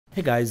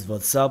Hey guys,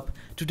 what's up?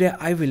 Today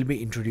I will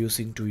be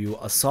introducing to you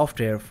a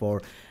software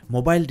for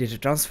mobile data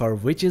transfer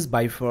which is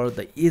by far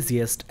the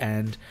easiest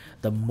and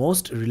the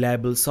most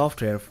reliable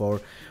software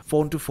for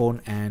phone to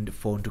phone and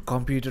phone to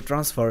computer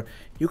transfer.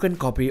 You can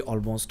copy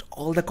almost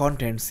all the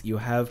contents you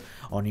have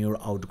on your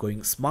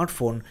outgoing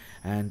smartphone,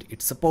 and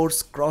it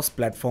supports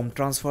cross-platform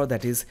transfer,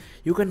 that is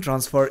you can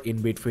transfer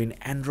in between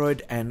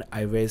Android and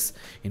iOS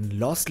in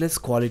lossless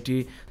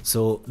quality,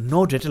 so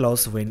no data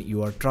loss when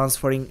you are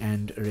transferring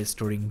and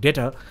restoring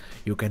data.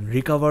 You can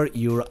recover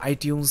your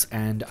iTunes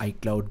and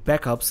iCloud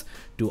backups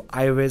to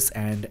iOS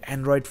and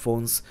Android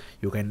phones.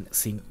 You can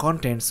sync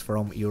contents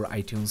from your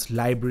iTunes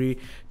library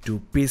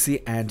to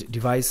PC and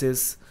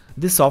devices.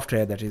 This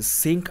software, that is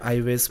Sync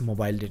iOS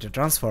Mobile Data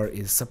Transfer,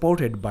 is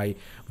supported by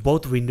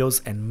both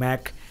Windows and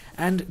Mac,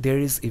 and there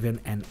is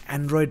even an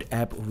Android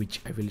app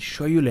which I will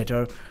show you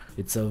later.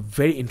 It's a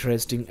very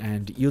interesting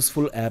and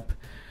useful app.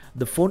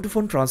 The phone to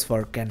phone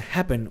transfer can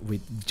happen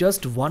with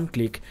just one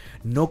click,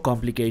 no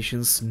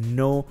complications,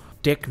 no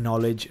tech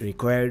knowledge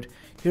required.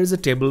 Here's a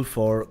table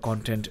for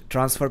content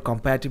transfer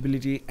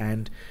compatibility,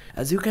 and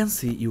as you can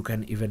see, you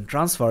can even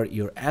transfer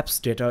your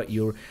apps data,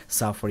 your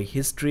Safari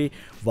history,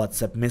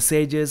 WhatsApp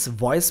messages,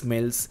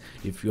 voicemails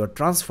if you are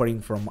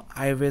transferring from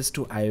iOS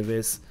to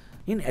iOS.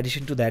 In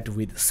addition to that,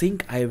 with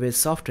Sync iOS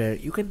software,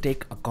 you can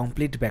take a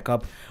complete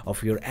backup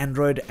of your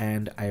Android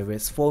and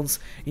iOS phones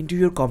into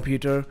your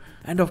computer,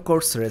 and of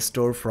course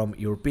restore from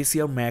your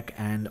PC or Mac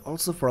and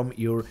also from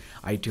your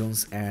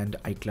iTunes and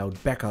iCloud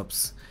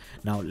backups.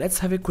 Now let's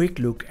have a quick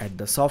look at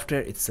the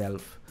software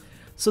itself.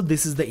 So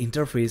this is the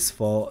interface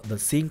for the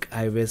Sync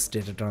iOS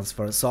data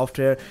transfer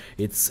software.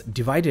 It's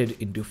divided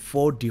into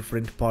 4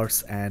 different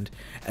parts, and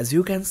as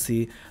you can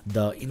see,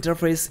 the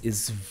interface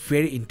is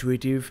very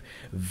intuitive,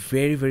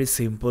 very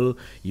simple.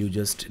 You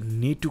just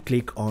need to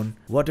click on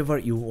whatever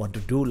you want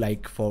to do.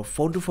 Like for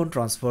phone to phone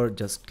transfer,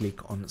 just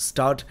click on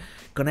start,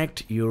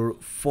 connect your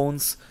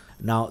phones.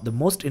 Now the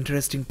most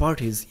interesting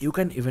part is you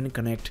can even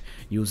connect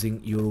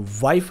using your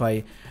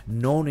Wi-Fi,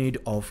 no need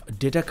of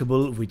data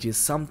cable, which is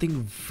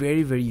something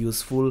very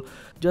useful.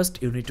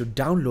 Just you need to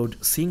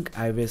download Sync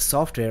iOS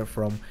software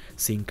from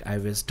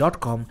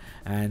syncios.com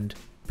and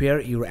pair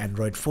your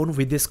Android phone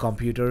with this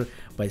computer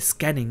by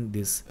scanning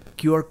this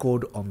QR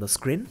code on the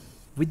screen.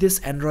 With this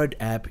Android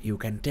app, you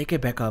can take a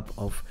backup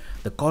of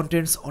the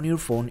contents on your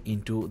phone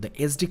into the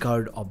SD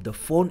card of the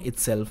phone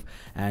itself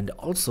and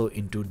also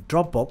into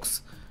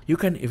Dropbox. You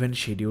can even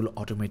schedule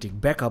automatic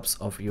backups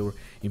of your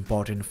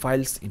important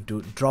files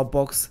into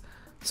Dropbox.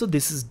 So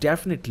this is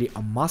definitely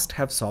a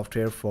must-have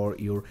software for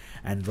your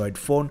Android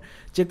phone.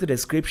 Check the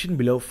description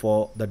below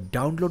for the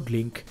download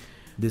link.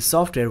 This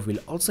software will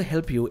also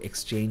help you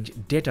exchange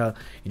data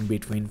in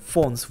between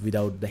phones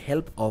without the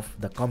help of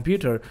the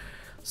computer.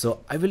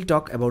 So I will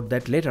talk about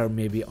that later,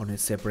 maybe on a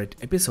separate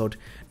episode.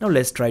 Now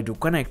let's try to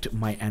connect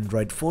my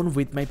Android phone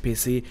with my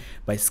PC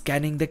by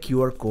scanning the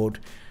QR code.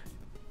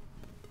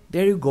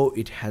 There you go,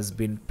 it has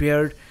been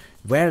paired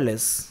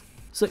wireless.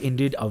 So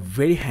indeed a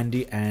very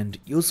handy and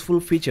useful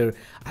feature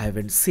I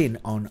haven't seen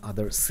on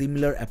other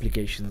similar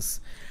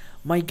applications.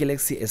 My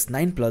Galaxy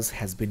S9 Plus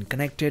has been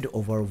connected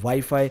over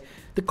Wi-Fi.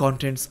 The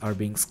contents are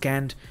being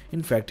scanned.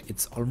 In fact,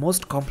 it's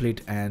almost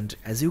complete, and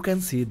as you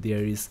can see,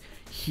 there is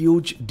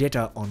huge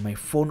data on my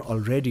phone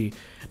already.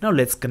 Now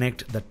let's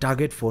connect the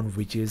target phone,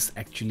 which is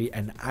actually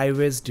an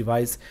iOS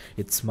device.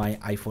 It's my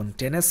iPhone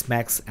XS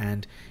Max,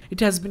 and it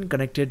has been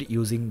connected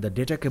using the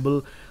data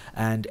cable,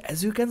 and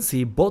as you can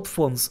see, both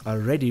phones are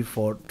ready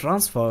for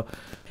transfer.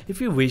 If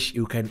you wish,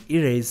 you can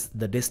erase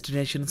the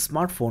destination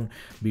smartphone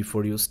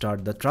before you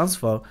start the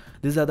transfer.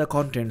 These are the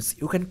contents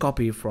you can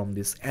copy from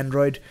this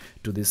Android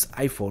to this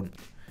iPhone.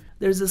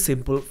 There is a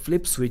simple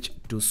flip switch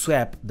to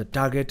swap the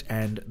target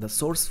and the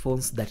source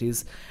phones, that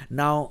is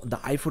now the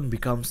iPhone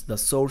becomes the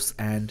source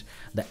and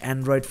the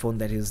Android phone,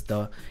 that is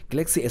the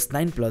Galaxy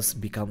S9 Plus,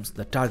 becomes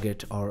the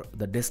target or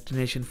the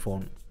destination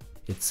phone.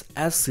 It's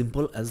as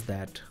simple as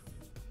that.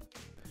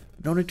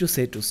 No need to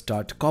say to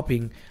start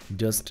copying,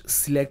 just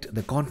select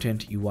the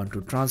content you want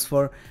to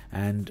transfer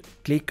and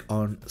click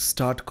on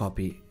start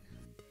copy.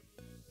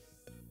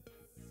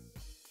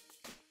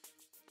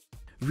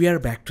 We are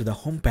back to the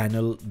home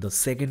panel. The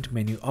second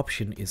menu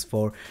option is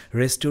for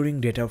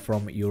restoring data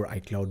from your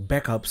iCloud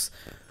backups.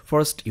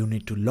 First, you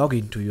need to log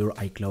into your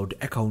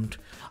iCloud account.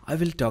 I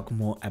will talk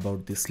more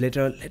about this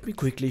later. Let me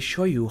quickly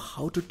show you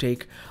how to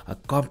take a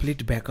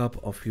complete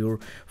backup of your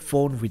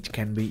phone, which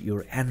can be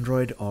your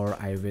Android or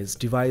iOS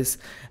device,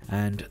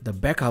 and the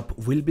backup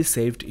will be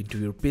saved into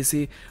your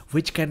PC,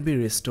 which can be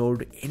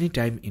restored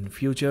anytime in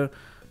future.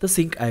 The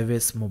Sync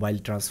iOS mobile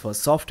transfer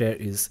software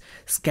is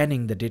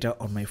scanning the data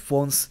on my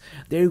phones.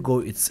 There you go,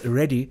 it's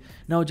ready.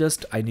 Now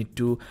just I need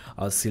to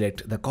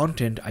select the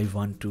content I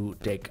want to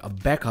take a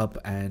backup,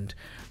 and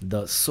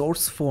the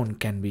source phone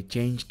can be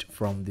changed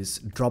from this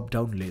drop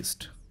down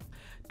list.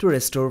 To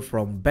restore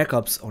from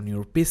backups on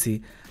your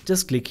PC,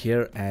 just click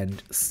here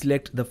and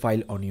select the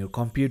file on your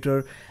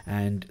computer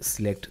and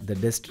select the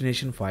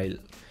destination file.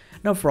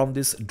 Now from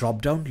this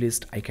drop down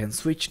list I can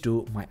switch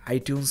to my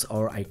iTunes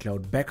or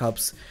iCloud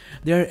backups.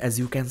 There, as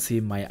you can see,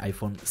 my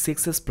iPhone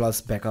 6s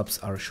Plus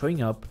backups are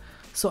showing up,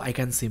 so I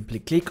can simply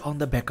click on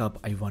the backup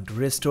I want to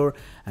restore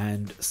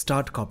and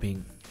start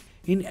copying.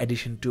 In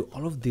addition to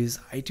all of these,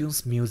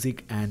 iTunes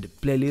music and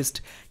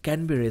playlist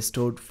can be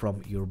restored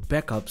from your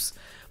backups,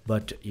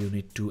 but you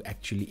need to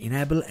actually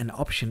enable an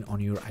option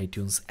on your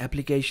iTunes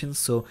application.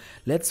 So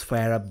let's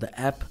fire up the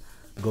app,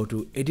 go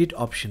to edit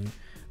option,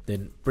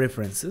 then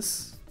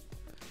preferences,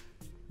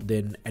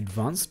 then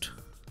advanced.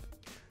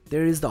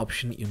 There is the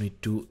option you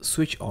need to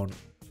switch on.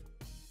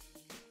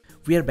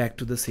 We are back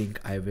to the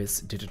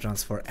Syncios Data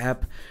Transfer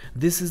app.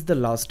 This is the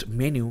last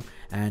menu,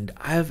 and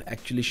I have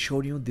actually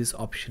shown you this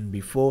option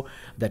before.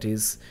 That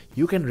is,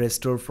 you can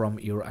restore from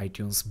your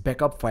iTunes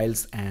backup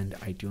files and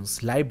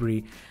iTunes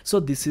library. So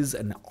this is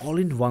an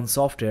all-in-one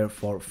software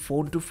for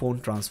phone to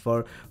phone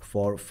transfer,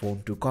 for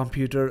phone to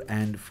computer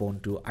and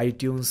phone to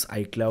iTunes,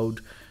 iCloud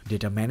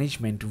data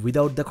management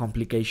without the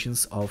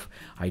complications of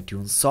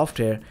iTunes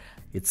software.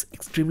 It's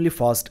extremely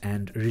fast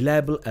and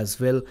reliable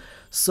as well.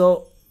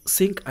 So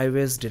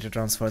Syncios Data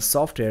Transfer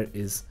software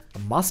is a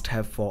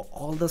must-have for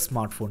all the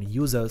smartphone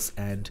users,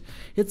 and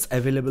it's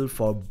available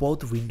for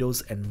both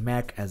Windows and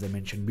Mac. As I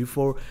mentioned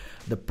before,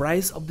 the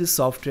price of this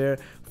software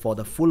for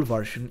the full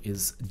version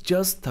is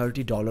just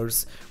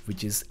 $30,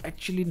 which is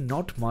actually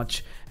not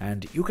much,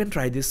 and you can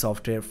try this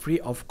software free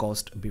of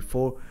cost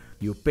before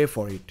you pay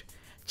for it.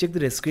 Check the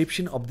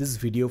description of this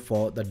video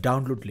for the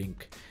download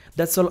link.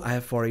 That's all I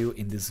have for you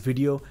in this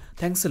video.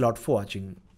 Thanks a lot for watching.